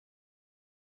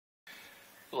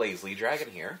BlazeLeeDragon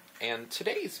here, and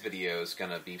today's video is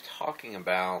going to be talking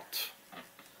about,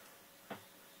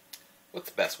 what's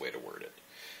the best way to word it?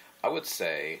 I would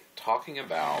say talking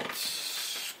about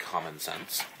common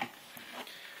sense.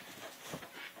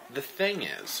 The thing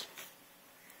is,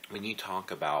 when you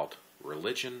talk about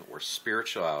religion or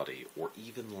spirituality or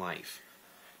even life,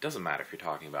 it doesn't matter if you're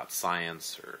talking about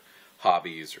science or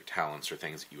hobbies or talents or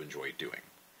things that you enjoy doing.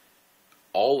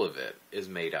 All of it is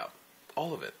made up.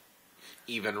 All of it.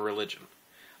 Even religion.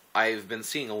 I've been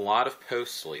seeing a lot of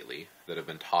posts lately that have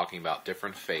been talking about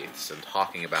different faiths and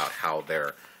talking about how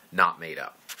they're not made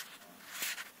up.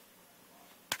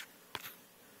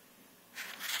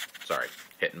 Sorry,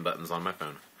 hitting buttons on my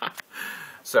phone.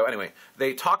 So anyway,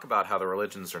 they talk about how the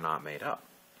religions are not made up.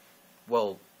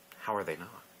 Well, how are they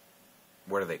not?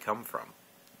 Where do they come from?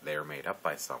 They are made up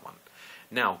by someone.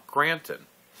 Now, granted,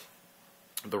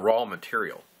 the raw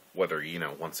material, whether,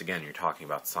 once again, you're talking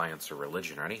about science or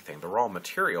religion or anything, the raw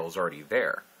material is already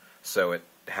there. So it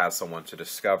has someone to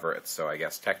discover it. So I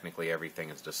guess technically everything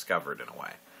is discovered in a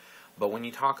way. But when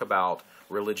you talk about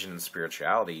religion and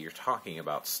spirituality, you're talking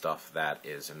about stuff that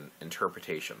is in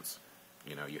interpretations.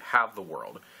 You have the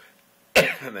world,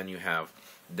 and then you have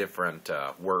different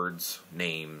words,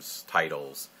 names,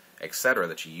 titles, etc.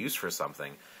 that you use for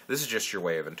something. This is just your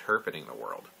way of interpreting the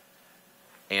world.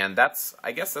 And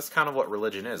I guess that's kind of what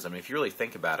religion is. I mean, if you really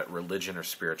think about it, religion or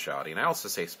spirituality, and I also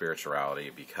say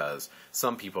spirituality because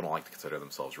some people don't like to consider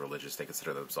themselves religious, they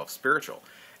consider themselves spiritual.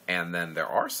 And then there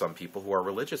are some people who are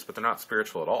religious, but they're not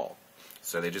spiritual at all.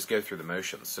 So they just go through the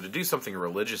motions. So to do something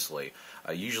religiously,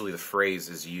 usually the phrase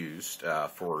is used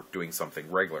for doing something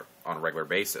on a regular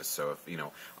basis. So if,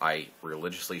 I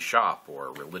religiously shop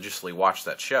or religiously watch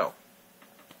that show.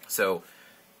 So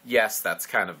yes, that's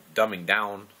kind of dumbing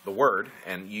down the word,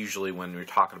 and usually when you're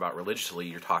talking about religiously,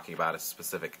 you're talking about a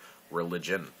specific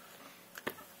religion.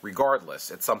 Regardless,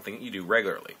 it's something that you do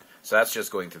regularly. So that's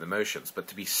just going through the motions. But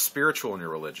to be spiritual in your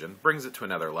religion brings it to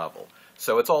another level.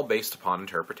 So it's all based upon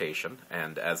interpretation,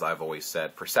 and as I've always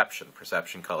said, perception.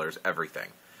 Perception colors everything.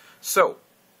 So,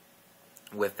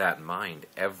 with that in mind,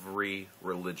 every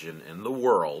religion in the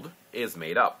world is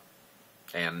made up.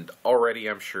 And already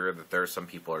I'm sure that there are some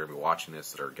people who are going to be watching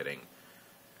this that are getting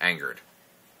angered.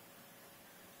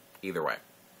 Either way.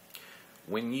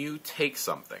 When you take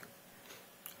something,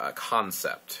 a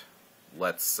concept,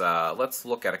 let's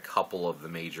look at a couple of the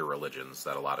major religions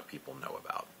that a lot of people know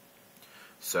about.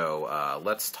 So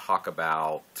let's talk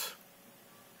about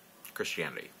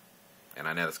Christianity. And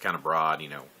I know that's kind of broad,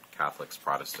 Catholics,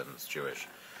 Protestants, Jewish.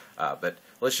 But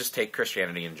let's just take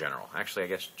Christianity in general. Actually, I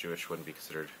guess Jewish wouldn't be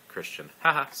considered Christian.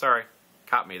 Haha, sorry.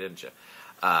 Caught me, didn't you?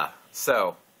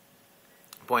 So,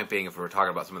 point being, if we were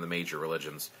talking about some of the major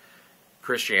religions,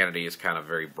 Christianity is kind of a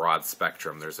very broad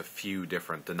spectrum. There's a few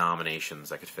different denominations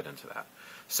that could fit into that.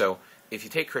 So, if you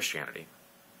take Christianity,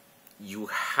 you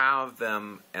have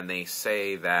them, and they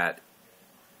say that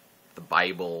the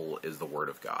Bible is the Word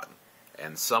of God.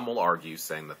 And some will argue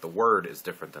saying that the Word is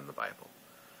different than the Bible.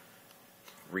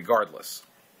 Regardless,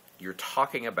 you're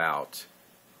talking about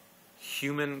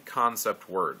human concept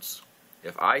words.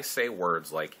 If I say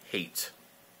words like hate,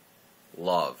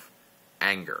 love,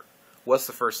 anger, what's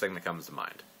the first thing that comes to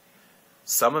mind?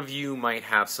 Some of you might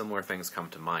have similar things come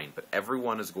to mind, but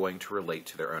everyone is going to relate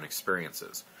to their own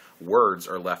experiences. Words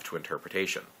are left to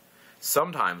interpretation.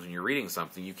 Sometimes when you're reading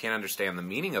something, you can't understand the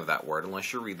meaning of that word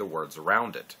unless you read the words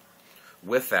around it.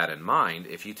 With that in mind,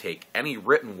 if you take any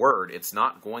written word, it's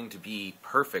not going to be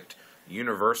perfect,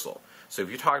 universal. So if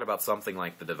you're talking about something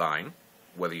like the divine,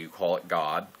 whether you call it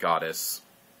God, goddess,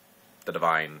 the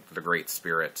divine, the great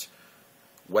spirit,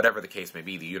 whatever the case may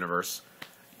be, the universe,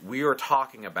 we are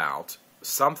talking about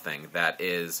something that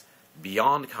is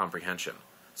beyond comprehension.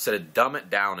 So to dumb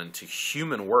it down into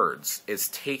human words is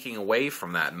taking away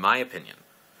from that, in my opinion,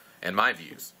 and my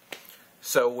views.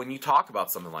 So when you talk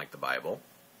about something like the Bible,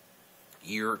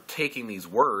 you're taking these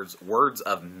words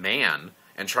of man,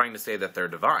 and trying to say that they're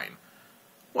divine.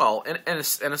 Well, in a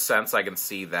sense, I can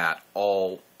see that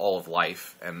all of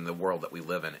life and the world that we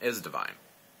live in is divine.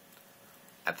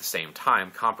 At the same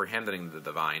time, comprehending the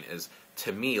divine is,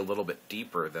 to me, a little bit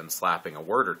deeper than slapping a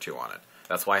word or two on it.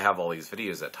 That's why I have all these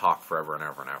videos that talk forever and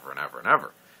ever and ever and ever and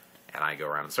ever. And I go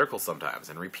around in circles sometimes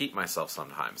and repeat myself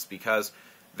sometimes, because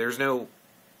there's no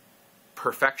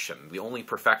perfection. The only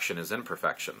perfection is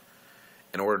imperfection.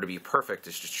 In order to be perfect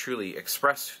is to truly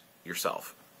express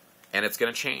yourself. And it's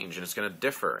going to change, and it's going to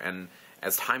differ. And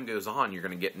as time goes on, you're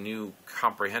going to get new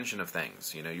comprehension of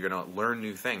things. You're going to learn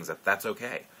new things. That's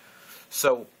okay.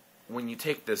 So when you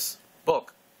take this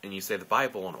book and you say the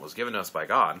Bible and it was given to us by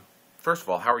God, first of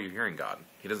all, how are you hearing God?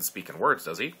 He doesn't speak in words,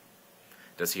 does he?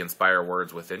 Does he inspire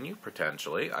words within you?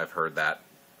 Potentially. I've heard that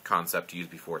concept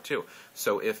used before too.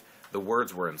 So if the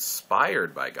words were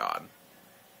inspired by God,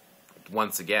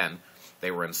 once again,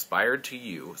 they were inspired to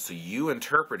you, so you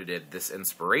interpreted this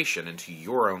inspiration into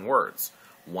your own words.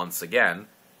 Once again,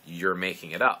 you're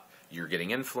making it up. You're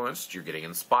getting influenced, you're getting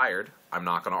inspired. I'm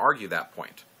not going to argue that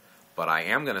point. But I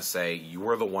am going to say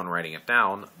you're the one writing it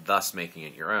down, thus making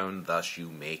it your own, thus you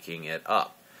making it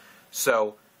up.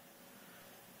 So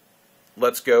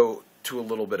let's go to a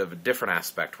little bit of a different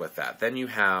aspect with that. Then you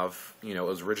have, it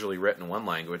was originally written in one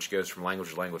language, goes from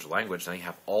language to language to language, then you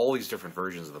have all these different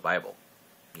versions of the Bible.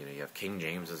 You have King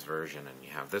James's version, and you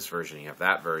have this version, you have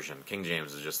that version. King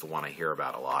James is just the one I hear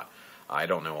about a lot. I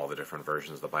don't know all the different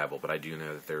versions of the Bible, but I do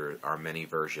know that there are many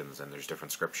versions, and there's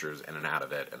different scriptures in and out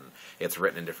of it, and it's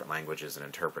written in different languages and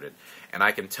interpreted. And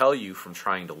I can tell you from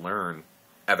trying to learn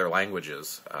other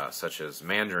languages, such as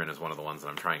Mandarin is one of the ones that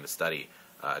I'm trying to study,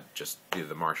 just due to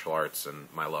the martial arts and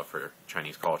my love for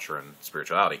Chinese culture and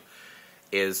spirituality,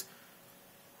 is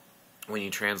when you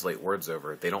translate words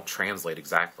over, they don't translate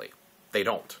exactly. They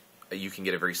don't. You can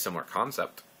get a very similar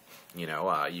concept. You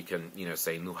can,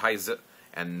 say Nuhaize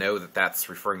and know that that's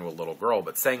referring to a little girl,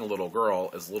 but saying a little girl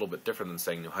is a little bit different than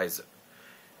saying Nuhaize.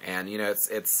 And,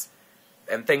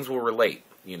 and things will relate,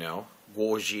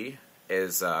 Guoji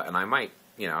is, and I might,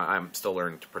 I'm still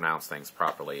learning to pronounce things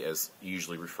properly, is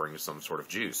usually referring to some sort of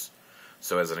juice.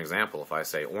 So as an example, if I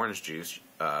say orange juice,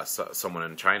 someone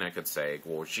in China could say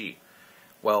Guoji.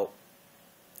 Well,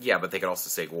 yeah, but they could also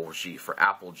say guoji for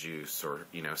apple juice or,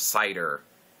 cider.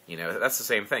 That's the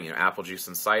same thing. Apple juice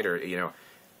and cider,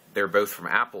 they're both from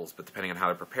apples, but depending on how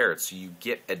they're prepared. So you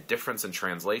get a difference in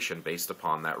translation based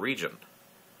upon that region.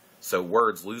 So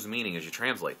words lose meaning as you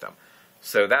translate them.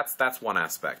 So that's one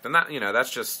aspect. And that, that's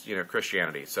just,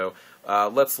 Christianity. So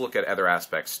let's look at other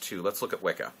aspects too. Let's look at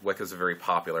Wicca. Wicca is a very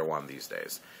popular one these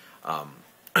days.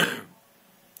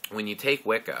 When you take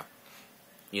Wicca,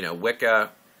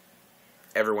 Wicca,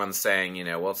 everyone's saying,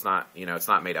 well, it's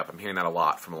not made up. I'm hearing that a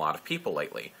lot from a lot of people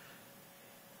lately.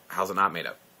 How's it not made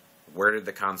up? Where did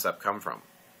the concept come from?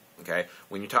 Okay,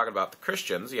 when you talk about the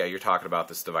Christians, yeah, you're talking about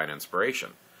this divine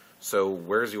inspiration. So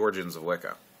where's the origins of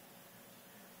Wicca?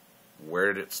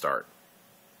 Where did it start?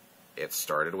 It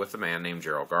started with a man named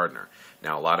Gerald Gardner.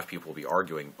 Now, a lot of people will be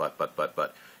arguing, but,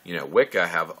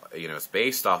 Wicca it's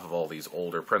based off of all these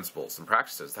older principles and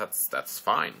practices. That's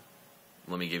fine.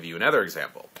 Let me give you another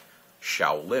example.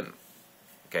 Shaolin.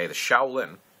 Okay, the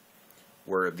Shaolin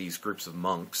were these groups of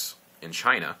monks in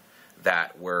China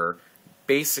that were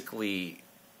basically,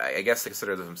 I guess they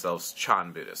consider themselves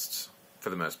Chan Buddhists for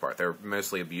the most part. They're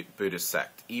mostly a Buddhist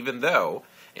sect, even though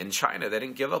in China they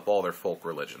didn't give up all their folk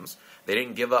religions. They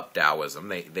didn't give up Taoism.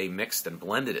 They mixed and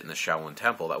blended it in the Shaolin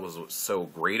Temple. That was what's so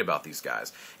great about these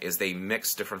guys, is they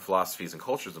mixed different philosophies and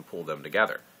cultures and pulled them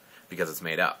together because it's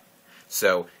made up.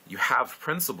 So you have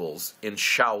principles in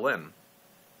Shaolin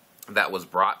that was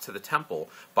brought to the temple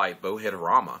by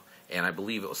Bodhidharma, and I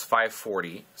believe it was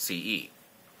 540 CE.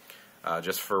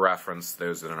 Just for reference,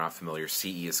 those that are not familiar,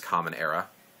 CE is Common Era.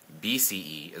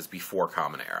 BCE is Before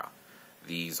Common Era.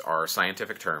 These are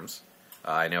scientific terms.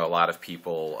 I know a lot of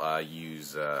people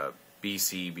use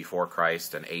BC, Before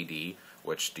Christ, and AD,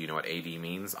 which, do you know what AD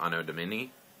means? Anno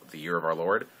Domini, the year of our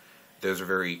Lord. Those are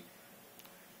very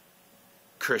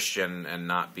Christian, and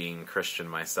not being Christian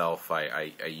myself,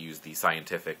 I use the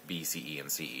scientific BCE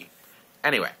and CE.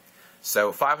 Anyway,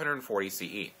 so 540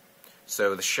 CE.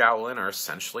 So the Shaolin are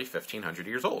essentially 1,500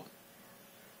 years old.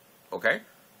 Okay?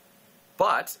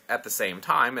 But at the same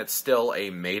time, it's still a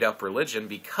made-up religion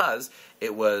because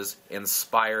it was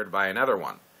inspired by another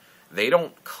one. They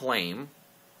don't claim,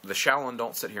 the Shaolin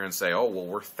don't sit here and say, oh, well,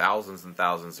 we're thousands and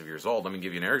thousands of years old. Let me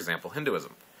give you another example,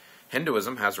 Hinduism.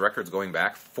 Hinduism has records going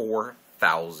back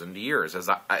 4,000 years.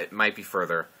 It might be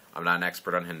further. I'm not an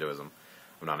expert on Hinduism.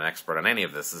 I'm not an expert on any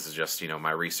of this. This is just,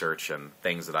 my research and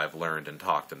things that I've learned and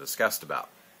talked and discussed about.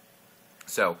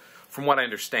 So, from what I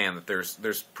understand, that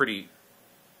there's pretty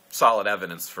solid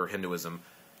evidence for Hinduism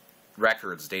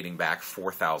records dating back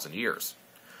 4,000 years.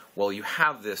 Well, you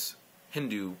have this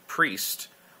Hindu priest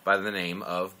by the name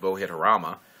of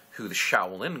Bodhidharma, who the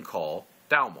Shaolin call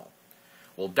Dalmo.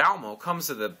 Well, Dalmo comes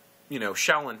to the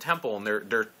Shaolin temple, and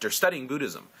they're studying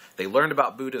Buddhism. They learned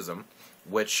about Buddhism,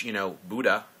 which,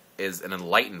 Buddha is an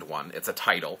enlightened one. It's a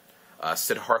title.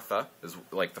 Siddhartha is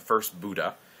like the first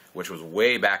Buddha, which was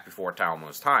way back before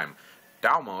Dalmo's time.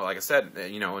 Dalmo, like I said,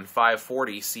 in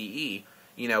 540 CE,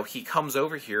 he comes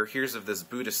over here, hears of this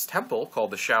Buddhist temple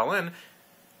called the Shaolin,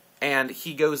 and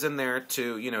he goes in there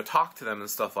to, talk to them and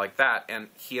stuff like that, and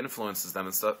he influences them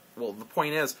and stuff. Well, the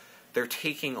point is, they're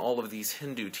taking all of these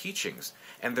Hindu teachings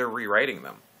and they're rewriting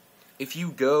them. If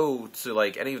you go to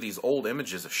like any of these old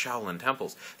images of Shaolin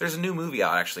temples, there's a new movie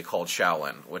out actually called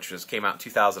Shaolin, which came out in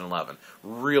 2011.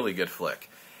 Really good flick.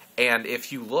 And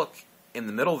if you look in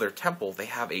the middle of their temple, they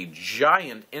have a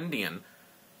giant Indian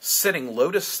sitting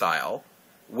lotus style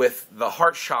with the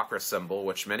heart chakra symbol,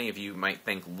 which many of you might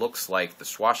think looks like the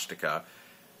swastika.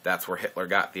 That's where Hitler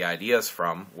got the ideas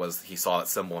from, was he saw that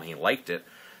symbol and he liked it.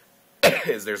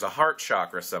 There's a heart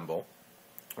chakra symbol,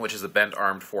 which is a bent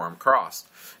armed forearm cross,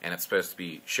 and it's supposed to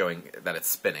be showing that it's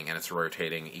spinning and it's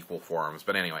rotating equal forearms.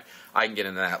 But anyway, I can get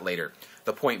into that later.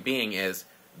 The point being is,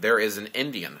 there is an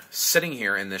Indian sitting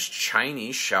here in this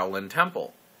Chinese Shaolin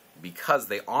temple because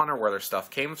they honor where their stuff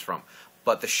came from.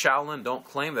 But the Shaolin don't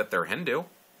claim that they're Hindu.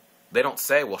 They don't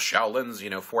say, well, Shaolin's,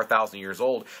 4,000 years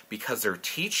old, because their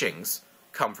teachings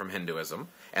come from Hinduism,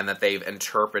 and that they've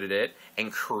interpreted it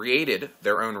and created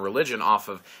their own religion off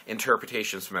of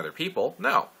interpretations from other people.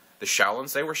 No. The Shaolin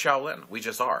say we're Shaolin. We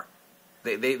just are.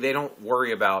 They don't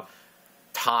worry about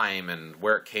time and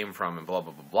where it came from and blah,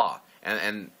 blah, blah, blah.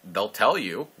 And they'll tell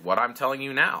you what I'm telling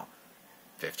you now.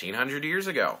 1,500 years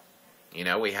ago,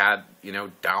 we had,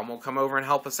 Dalmo come over and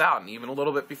help us out. And even a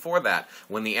little bit before that,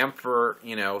 when the emperor,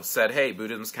 said, hey,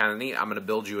 Buddhism's kind of neat, I'm going to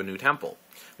build you a new temple,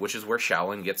 which is where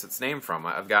Shaolin gets its name from.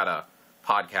 I've got a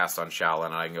podcast on Shaolin,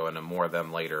 and I can go into more of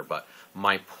them later. But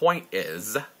my point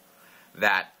is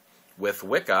that with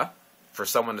Wicca, for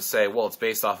someone to say, well, it's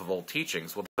based off of old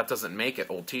teachings, well, that doesn't make it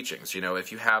old teachings.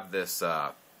 If you have this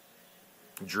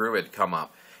druid come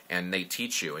up, and they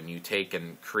teach you, and you take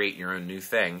and create your own new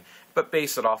thing, but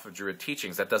base it off of druid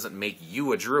teachings, that doesn't make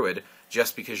you a druid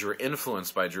just because you were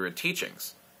influenced by druid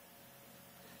teachings.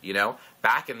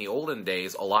 Back in the olden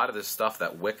days, a lot of this stuff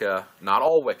that Wicca, not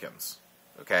all Wiccans,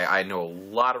 okay, I know a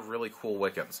lot of really cool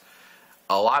Wiccans.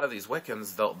 A lot of these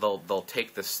Wiccans, they'll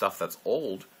take this stuff that's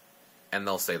old, and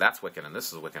they'll say that's Wiccan, and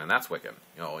this is Wiccan, and that's Wiccan.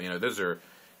 Those are,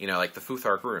 like the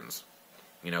Futhark runes.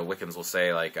 Wiccans will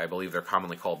say, like, I believe they're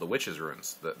commonly called the witches'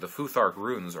 runes. The Futhark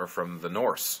runes are from the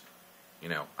Norse.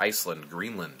 Iceland,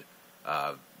 Greenland,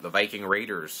 the Viking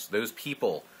raiders, those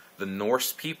people, the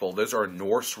Norse people, those are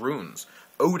Norse runes.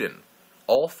 Odin,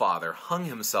 Allfather, hung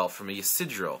himself from a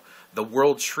Ysidril, the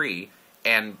world tree,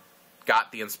 and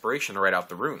got the inspiration to write out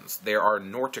the runes. There are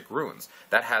Nordic runes.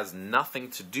 That has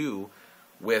nothing to do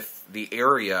with the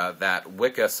area that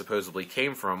Wicca supposedly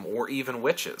came from, or even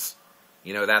witches.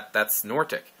 That's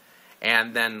Nordic.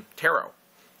 And then tarot.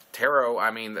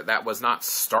 Tarot, that was not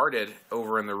started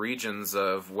over in the regions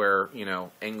of where,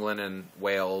 England and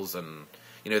Wales and,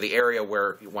 the area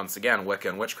where, once again, Wicca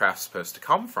and witchcraft is supposed to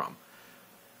come from.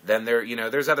 Then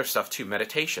there's other stuff too.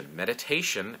 Meditation.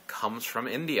 Meditation comes from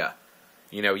India.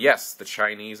 Yes, the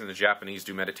Chinese and the Japanese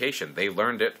do meditation. They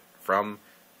learned it from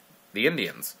the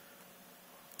Indians.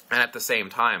 And at the same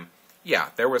time, yeah,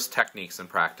 there was techniques and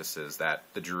practices that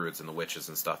the Druids and the witches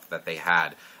and stuff that they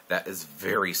had that is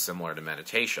very similar to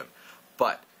meditation.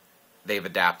 But they've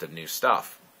adapted new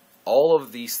stuff. All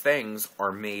of these things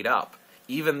are made up.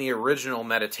 Even the original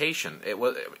meditation,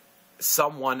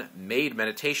 someone made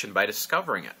meditation by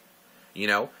discovering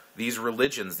it. These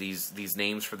religions, these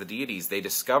names for the deities, they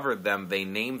discovered them, they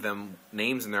named them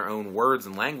names in their own words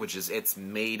and languages. It's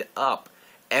made up.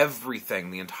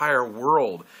 Everything, the entire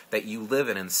world that you live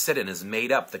in and sit in is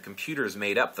made up. The computer is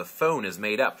made up. The phone is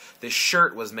made up. This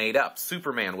shirt was made up.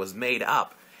 Superman was made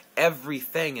up.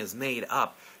 Everything is made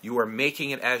up. You are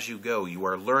making it as you go. You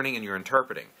are learning and you're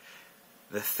interpreting.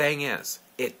 The thing is,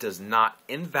 it does not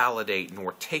invalidate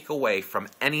nor take away from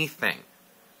anything,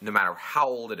 no matter how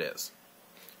old it is.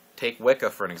 Take Wicca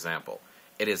for an example.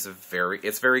 It's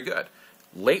very good.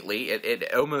 Lately,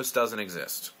 it almost doesn't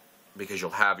exist. Because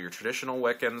you'll have your traditional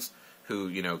Wiccans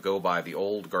who, go by the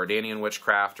old Gardanian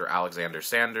witchcraft or Alexander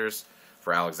Sanders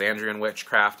for Alexandrian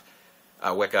witchcraft.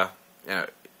 Wicca,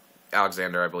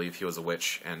 Alexander, I believe he was a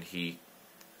witch, and he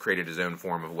created his own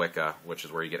form of Wicca, which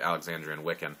is where you get Alexandrian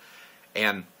Wiccan.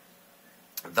 And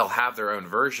they'll have their own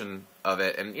version of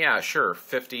it, and yeah, sure,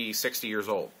 50, 60 years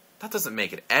old. That doesn't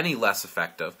make it any less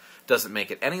effective, doesn't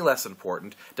make it any less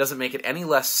important, doesn't make it any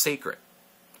less sacred.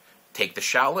 Take the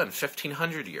Shaolin,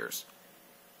 1,500 years.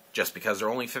 Just because they're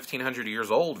only 1,500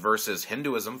 years old versus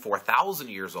Hinduism, 4,000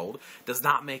 years old, does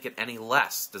not make it any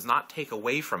less, does not take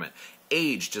away from it.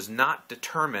 Age does not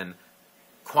determine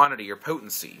quantity or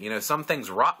potency. Some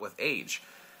things rot with age.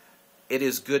 It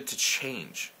is good to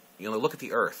change. Look at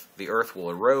the earth. The earth will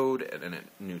erode, and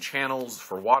new channels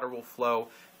for water will flow.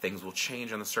 Things will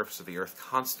change on the surface of the earth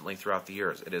constantly throughout the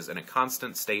years. It is in a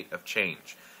constant state of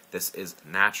change. This is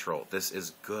natural. This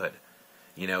is good.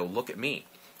 Look at me.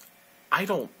 I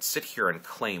don't sit here and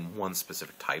claim one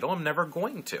specific title. I'm never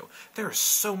going to. There is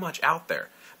so much out there.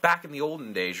 Back in the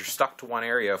olden days, you're stuck to one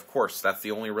area. Of course, that's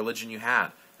the only religion you had.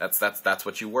 That's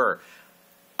what you were.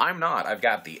 I'm not. I've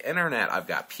got the internet. I've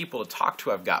got people to talk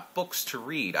to. I've got books to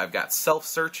read. I've got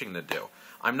self-searching to do.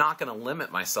 I'm not going to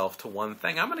limit myself to one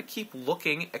thing. I'm going to keep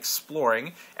looking,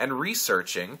 exploring, and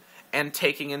researching, and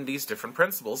taking in these different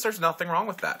principles. There's nothing wrong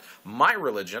with that. My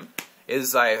religion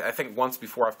is, I think once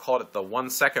before I've called it the 1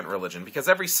 second religion, because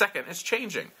every second is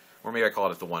changing. Or maybe I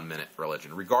called it the 1 minute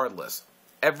religion. Regardless,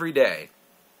 every day,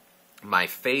 my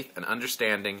faith and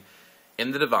understanding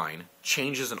in the divine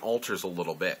changes and alters a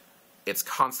little bit. It's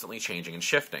constantly changing and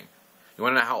shifting. You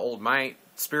want to know how old my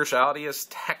spirituality is?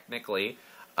 Technically,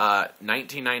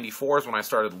 1994 is when I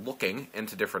started looking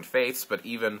into different faiths, but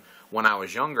even when I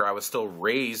was younger, I was still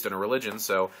raised in a religion,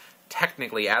 so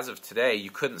technically, as of today,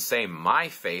 you couldn't say my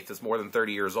faith is more than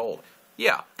 30 years old.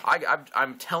 Yeah,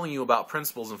 I'm telling you about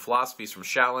principles and philosophies from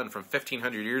Shaolin from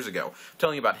 1,500 years ago. I'm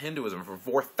telling you about Hinduism from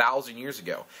 4,000 years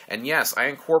ago. And yes, I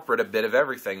incorporate a bit of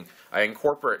everything. I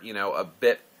incorporate, a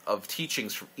bit of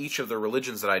teachings from each of the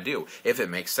religions that I do. If it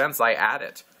makes sense, I add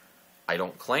it. I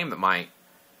don't claim that my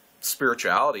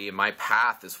spirituality and my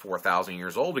path is 4,000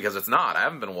 years old, because it's not. I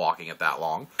haven't been walking it that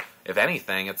long. If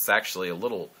anything, it's actually a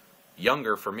little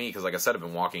younger for me, because like I said, I've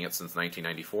been walking it since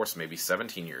 1994, so maybe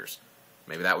 17 years.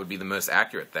 Maybe that would be the most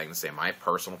accurate thing to say. My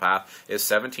personal path is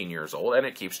 17 years old, and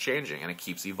it keeps changing, and it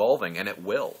keeps evolving, and it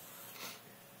will.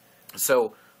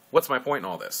 So, what's my point in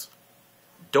all this?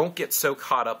 Don't get so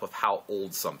caught up of how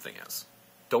old something is.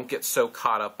 Don't get so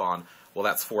caught up on, well,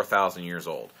 that's 4,000 years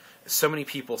old. So many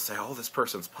people say, oh, this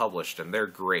person's published, and they're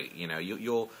great.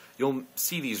 You'll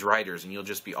see these writers, and you'll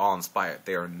just be awe-inspired.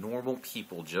 They are normal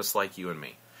people just like you and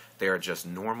me. They are just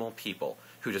normal people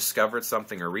who discovered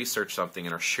something or researched something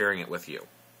and are sharing it with you.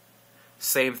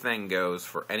 Same thing goes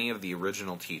for any of the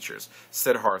original teachers.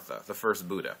 Siddhartha, the first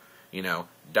Buddha,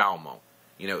 Dalmo,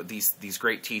 these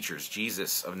great teachers,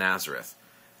 Jesus of Nazareth.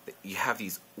 You have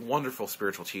these wonderful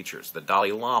spiritual teachers, the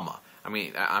Dalai Lama. I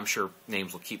mean, I'm sure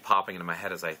names will keep popping into my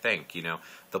head as I think,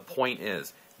 The point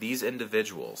is, these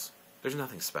individuals, there's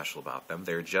nothing special about them.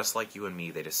 They're just like you and me.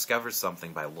 They discovered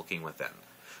something by looking within.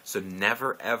 So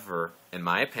never ever, in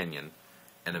my opinion,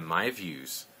 and in my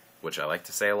views, which I like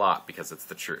to say a lot because it's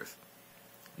the truth,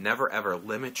 never ever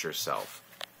limit yourself.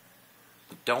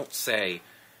 Don't say,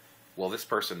 well, this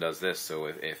person does this, so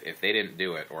if they didn't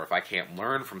do it, or if I can't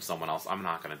learn from someone else, I'm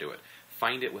not going to do it.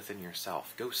 Find it within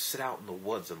yourself. Go sit out in the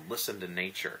woods and listen to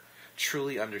nature.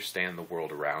 Truly understand the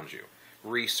world around you.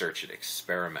 Research it,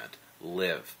 experiment,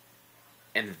 live,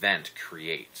 invent,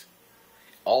 create.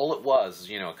 All it was,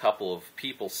 a couple of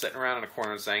people sitting around in a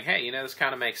corner and saying, hey, this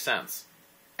kind of makes sense.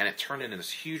 And it turned into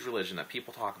this huge religion that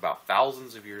people talk about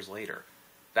thousands of years later.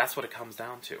 That's what it comes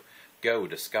down to. Go,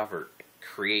 discover,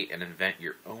 create, and invent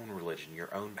your own religion,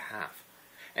 your own path.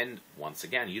 And once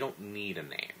again, you don't need a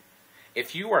name.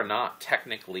 If you are not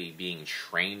technically being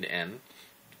trained in,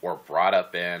 or brought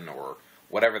up in, or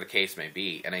whatever the case may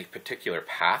be, in a particular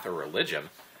path or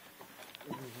religion,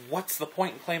 what's the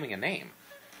point in claiming a name?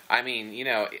 I mean,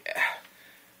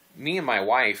 me and my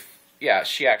wife, yeah,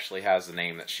 she actually has a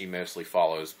name that she mostly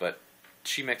follows, but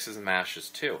she mixes and mashes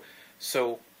too.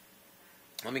 So,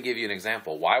 let me give you an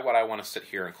example. Why would I want to sit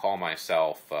here and call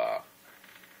myself,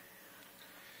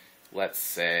 let's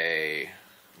say,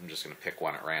 I'm just going to pick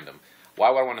one at random. Why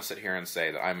would I want to sit here and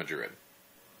say that I'm a druid?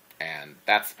 And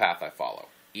that's the path I follow.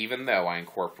 Even though I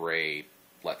incorporate,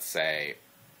 let's say,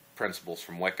 principles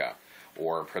from Wicca,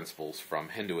 or principles from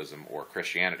Hinduism or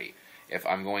Christianity. If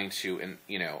I'm going to,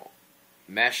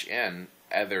 mesh in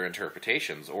other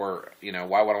interpretations, or,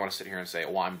 why would I want to sit here and say,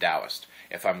 well, I'm Taoist,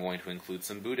 if I'm going to include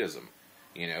some Buddhism,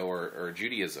 or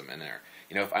Judaism in there.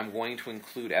 If I'm going to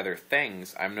include other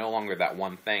things, I'm no longer that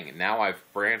one thing. Now I've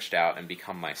branched out and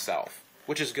become myself,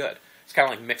 which is good. It's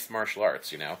kind of like mixed martial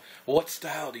arts, Well, what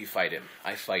style do you fight in?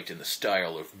 I fight in the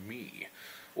style of me,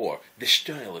 or the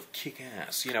style of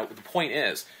kick-ass. The point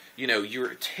is,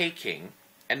 you're taking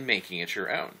and making it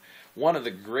your own. One of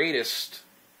the greatest,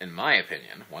 in my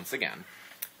opinion, once again,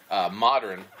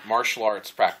 modern martial arts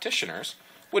practitioners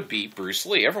would be Bruce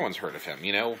Lee. Everyone's heard of him,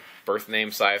 birth name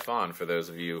Saifan, for those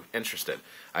of you interested.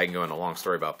 I can go into a long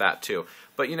story about that too.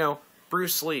 But,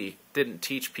 Bruce Lee didn't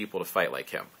teach people to fight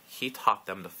like him. He taught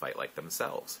them to fight like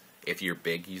themselves. If you're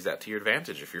big, use that to your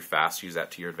advantage. If you're fast, use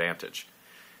that to your advantage.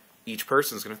 Each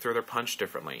person's going to throw their punch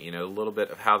differently. A little bit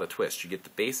of how the twist. You get the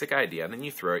basic idea, and then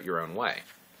you throw it your own way.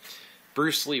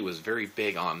 Bruce Lee was very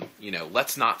big on,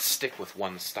 let's not stick with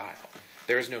one style.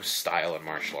 There is no style in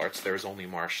martial arts. There is only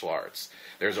martial arts.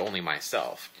 There's only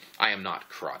myself. I am not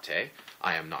karate.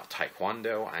 I am not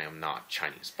taekwondo. I am not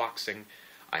Chinese boxing.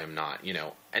 I am not,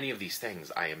 any of these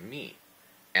things. I am me.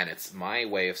 And it's my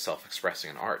way of self-expressing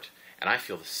in art. And I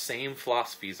feel the same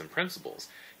philosophies and principles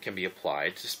can be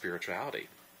applied to spirituality.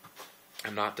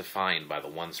 I'm not defined by the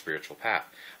one spiritual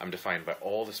path. I'm defined by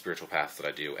all the spiritual paths that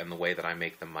I do and the way that I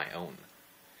make them my own.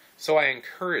 So I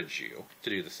encourage you to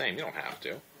do the same. You don't have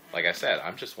to. Like I said,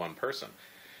 I'm just one person.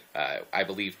 I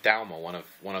believe Dalma,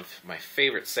 one of my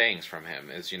favorite sayings from him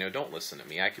is, don't listen to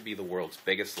me. I could be the world's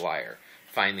biggest liar.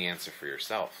 Find the answer for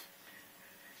yourself.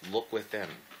 Look within.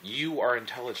 You are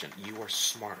intelligent. You are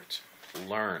smart.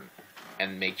 Learn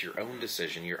and make your own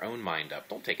decision, your own mind up.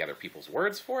 Don't take other people's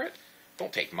words for it.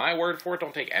 Don't take my word for it.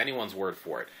 Don't take anyone's word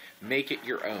for it. Make it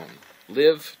your own.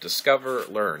 Live, discover,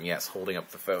 learn. Yes, holding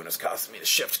up the phone is causing me to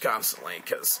shift constantly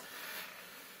because,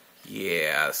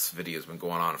 yeah, this video's been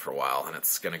going on for a while and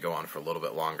it's going to go on for a little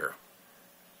bit longer.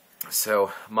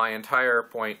 So my entire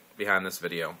point behind this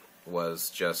video was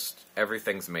just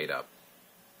everything's made up.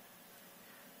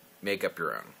 Make up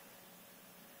your own.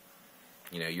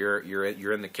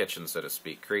 You're in the kitchen, so to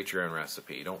speak. Create your own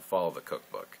recipe. Don't follow the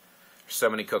cookbook. There's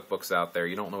so many cookbooks out there.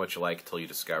 You don't know what you like until you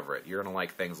discover it. You're going to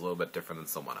like things a little bit different than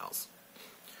someone else.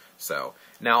 So,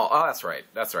 now, that's right.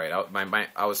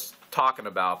 I was talking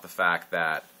about the fact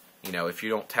that, if you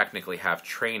don't technically have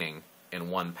training in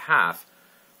one path,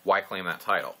 why claim that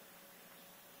title?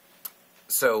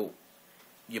 So,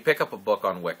 you pick up a book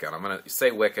on Wicca, and I'm going to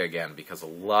say Wicca again because a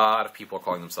lot of people are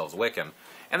calling themselves Wiccan,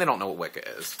 and they don't know what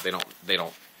Wicca is. They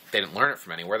didn't learn it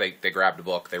from anywhere. They grabbed a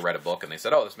book, they read a book, and they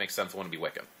said, oh, this makes sense, I want to be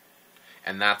Wiccan.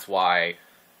 And that's why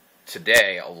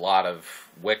today a lot of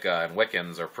Wicca and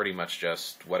Wiccans are pretty much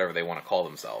just whatever they want to call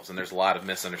themselves. And there's a lot of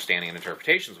misunderstanding and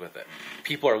interpretations with it.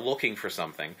 People are looking for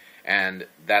something, and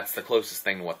that's the closest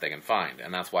thing to what they can find.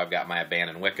 And that's why I've got my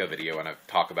Abandoned Wicca video, and I've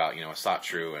talked about,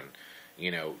 Asatru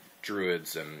and,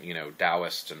 Druids and,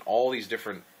 Taoists and all these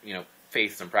different,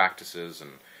 faiths and practices. And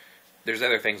there's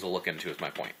other things to look into is my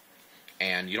point.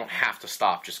 And you don't have to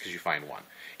stop just because you find one.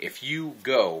 If you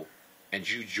go and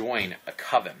you join a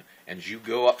coven, and you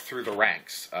go up through the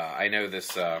ranks. I know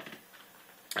this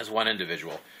as one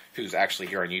individual who's actually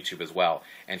here on YouTube as well,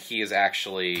 and he is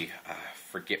actually,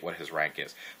 forget what his rank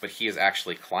is, but he has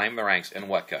actually climbed the ranks in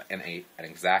Wicca in an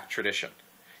exact tradition.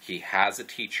 He has a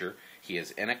teacher, he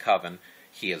is in a coven,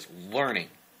 he is learning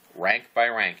rank by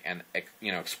rank and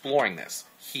exploring this.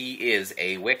 He is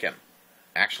a Wiccan.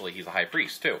 Actually, he's a high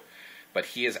priest too, but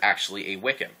he is actually a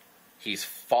Wiccan. He's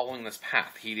following this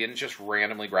path. He didn't just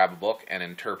randomly grab a book and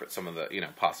interpret some of the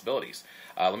possibilities.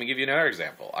 Let me give you another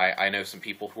example. I know some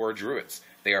people who are Druids.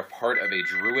 They are part of a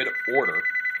Druid order,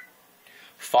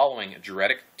 following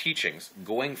Druidic teachings,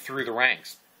 going through the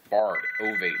ranks, Bard,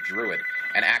 Ovate, Druid,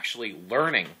 and actually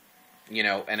learning. They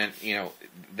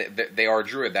are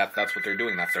Druid. That's what they're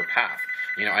doing. That's their path.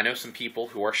 I know some people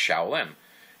who are Shaolin.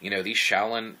 These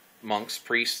Shaolin monks,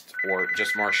 priests, or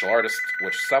just martial artists,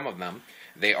 which some of them.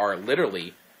 They are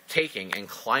literally taking and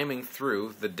climbing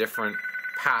through the different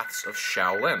paths of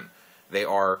Shaolin. They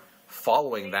are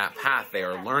following that path. They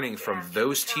are learning from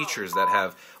those teachers that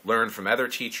have learned from other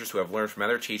teachers who have learned from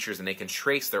other teachers, and they can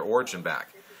trace their origin back.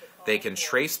 They can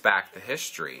trace back the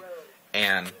history.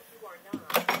 And,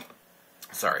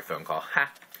 sorry, phone call.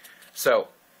 So,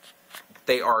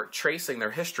 they are tracing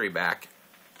their history back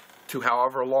to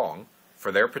however long,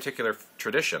 for their particular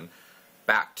tradition,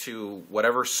 back to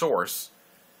whatever source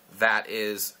that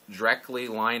is directly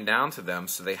lined down to them,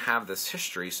 so they have this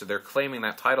history, so they're claiming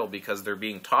that title because they're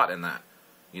being taught in that.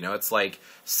 It's like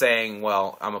saying,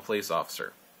 well, I'm a police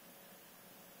officer.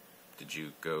 Did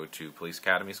you go to police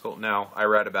academy school? No, I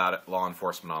read about it, law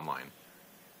enforcement online.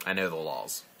 I know the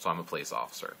laws, so I'm a police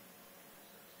officer.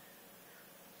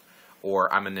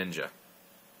 Or I'm a ninja.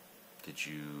 Did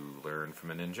you learn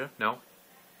from a ninja? No.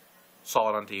 Saw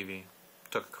it on TV.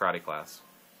 Took a karate class.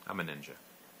 I'm a ninja.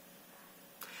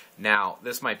 Now,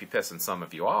 this might be pissing some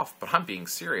of you off, but I'm being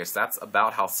serious. That's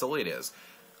about how silly it is.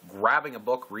 Grabbing a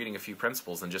book, reading a few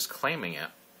principles, and just claiming it.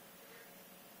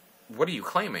 What are you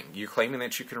claiming? You're claiming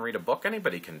that you can read a book?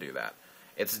 Anybody can do that.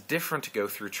 It's different to go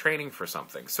through training for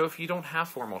something. So if you don't have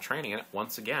formal training in it,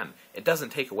 once again, it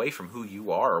doesn't take away from who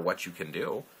you are or what you can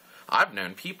do. I've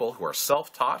known people who are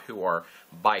self-taught, who are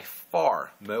by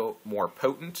far more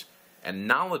potent and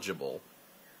knowledgeable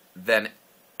than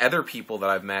other people that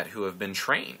I've met who have been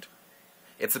trained.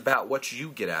 It's about what you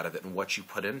get out of it and what you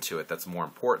put into it that's more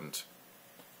important.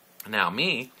 Now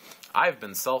me, I've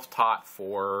been self-taught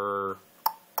for,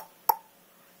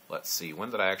 let's see,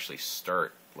 when did I actually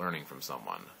start learning from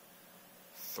someone?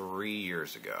 3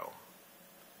 years ago.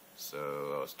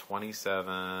 So I was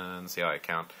 27, see how I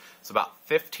count. It's about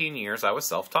 15 years I was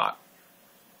self-taught.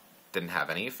 Didn't have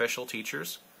any official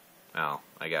teachers. Well,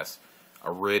 I guess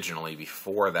originally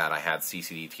before that I had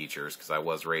CCD teachers because I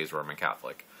was raised Roman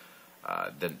Catholic.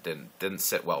 Didn't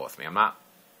sit well with me. I'm not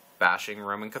bashing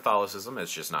Roman Catholicism,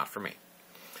 it's just not for me.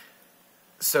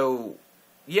 So,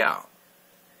 yeah,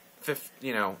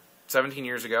 17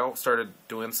 years ago, started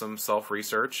doing some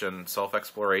self-research and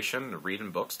self-exploration,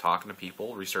 reading books, talking to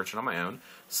people, researching on my own,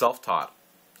 self-taught.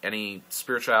 Any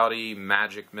spirituality,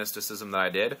 magic, mysticism that I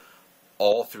did,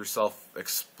 all through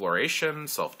self-exploration,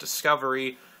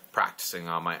 self-discovery, practicing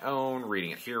on my own,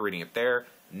 reading it here, reading it there.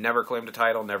 Never claimed a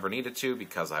title, never needed to,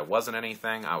 because I wasn't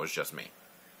anything, I was just me.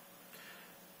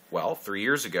 Well, 3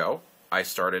 years ago, I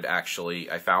found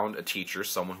a teacher,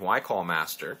 someone who I call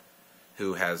master,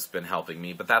 who has been helping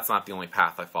me, but that's not the only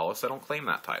path I follow, so I don't claim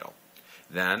that title.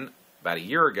 Then, about a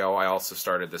year ago, I also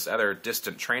started this other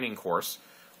distant training course,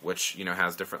 which,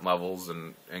 has different levels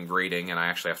and grading, and I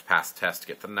actually have to pass the test to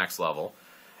get to the next level,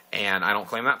 and I don't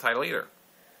claim that title either.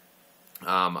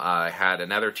 I had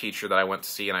another teacher that I went to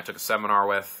see and I took a seminar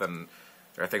with, and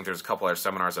I think there's a couple other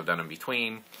seminars I've done in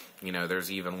between.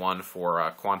 There's even one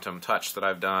for quantum touch that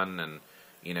I've done, and,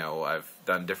 I've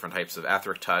done different types of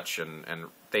etheric touch and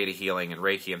theta healing and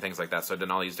Reiki and things like that, so I've done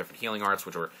all these different healing arts,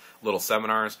 which were little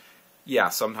seminars. Yeah,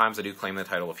 sometimes I do claim the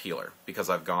title of healer, because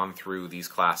I've gone through these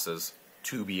classes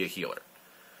to be a healer.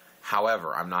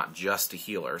 However, I'm not just a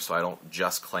healer, so I don't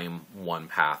just claim one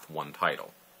path, one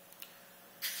title.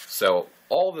 So,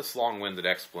 all this long-winded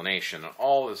explanation, and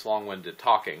all this long-winded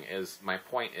talking my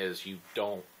point is you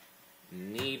don't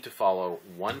need to follow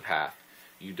one path,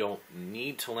 you don't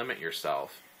need to limit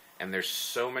yourself, and there's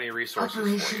so many resources for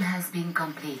you. Operation has been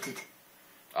completed.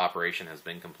 Operation has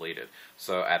been completed.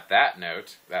 So at that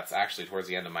note, that's actually towards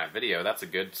the end of my video, that's a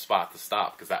good spot to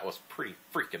stop, because that was pretty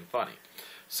freaking funny.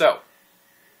 So,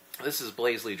 this is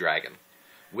BlazeLeeDragon,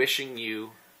 wishing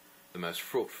you the most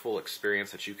fruitful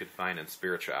experience that you could find in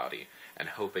spirituality, and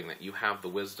hoping that you have the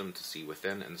wisdom to see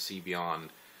within and see beyond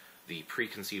the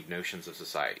preconceived notions of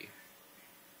society.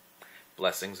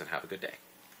 Blessings, and have a good day.